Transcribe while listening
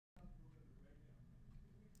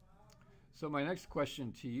So my next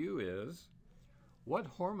question to you is, what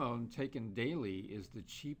hormone taken daily is the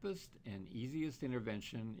cheapest and easiest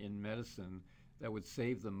intervention in medicine that would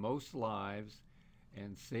save the most lives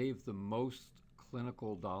and save the most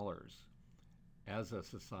clinical dollars as a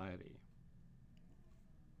society?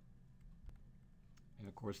 And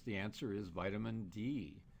of course, the answer is vitamin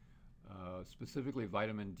D. Specifically,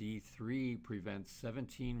 vitamin D3 prevents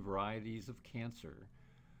 17 varieties of cancer,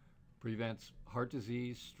 prevents heart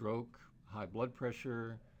disease, stroke, high blood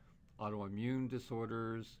pressure, autoimmune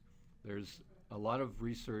disorders. There's a lot of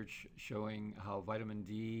research showing how vitamin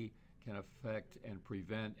D can affect and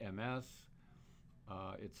prevent MS.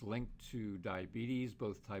 It's linked to diabetes,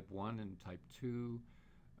 both type 1 and type 2.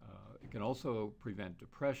 It can also prevent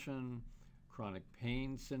depression, chronic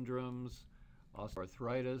pain syndromes,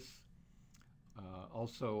 osteoarthritis,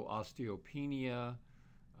 also osteopenia,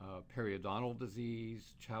 periodontal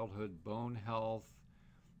disease, childhood bone health,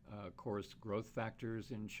 of course, growth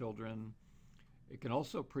factors in children. It can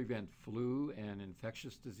also prevent flu and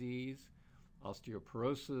infectious disease,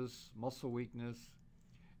 osteoporosis, muscle weakness.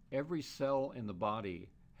 Every cell in the body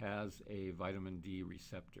has a vitamin D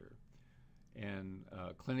receptor. And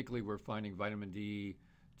clinically, we're finding vitamin D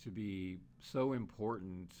to be so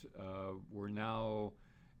important. We're now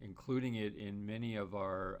including it in many of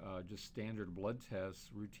our just standard blood tests,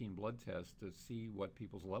 routine blood tests, to see what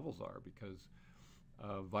people's levels are, because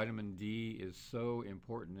vitamin D is so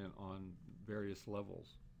important on various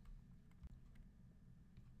levels.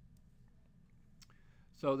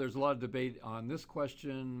 So there's a lot of debate on this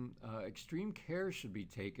question. Extreme care should be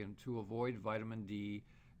taken to avoid vitamin D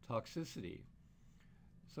toxicity.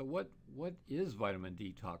 So what is vitamin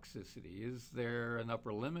D toxicity? Is there an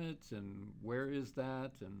upper limit, and where is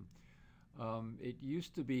that? And it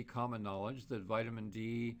used to be common knowledge that vitamin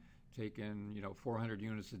D taken 400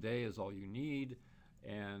 units a day is all you need,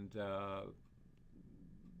 and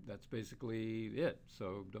that's basically it.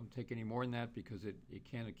 So don't take any more than that, because it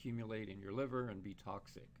can accumulate in your liver and be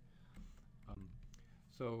toxic.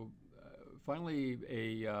 Finally,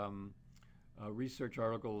 a research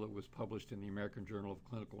article that was published in the American Journal of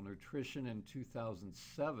Clinical Nutrition in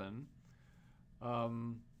 2007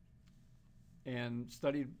 and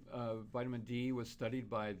studied vitamin D was studied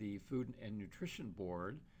by the Food and Nutrition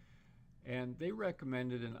Board, and they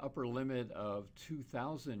recommended an upper limit of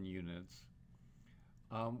 2,000 units,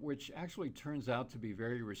 which actually turns out to be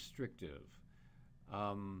very restrictive.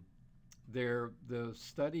 The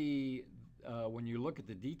study, when you look at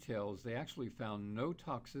the details, they actually found no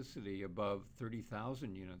toxicity above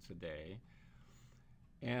 30,000 units a day,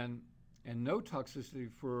 and no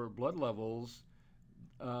toxicity for blood levels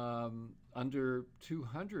under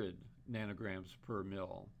 200 nanograms per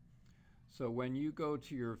mil. So when you go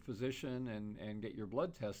to your physician and get your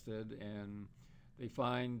blood tested, and they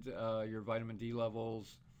find your vitamin D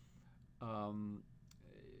levels,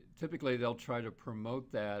 typically they'll try to promote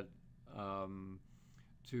that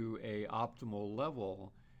to a optimal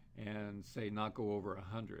level and say not go over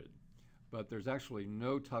 100. But there's actually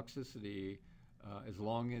no toxicity as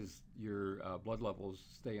long as your blood levels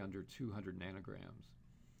stay under 200 nanograms.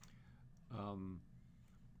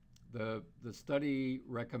 The study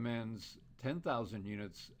recommends 10,000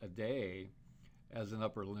 units a day as an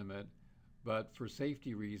upper limit, but for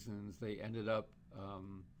safety reasons, they ended up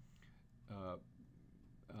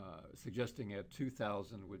suggesting at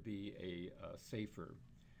 2,000 would be a safer.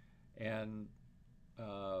 And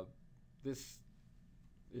this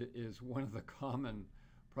is one of the common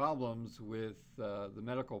problems with the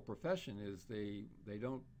medical profession, is they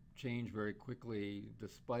don't change very quickly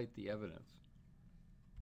despite the evidence.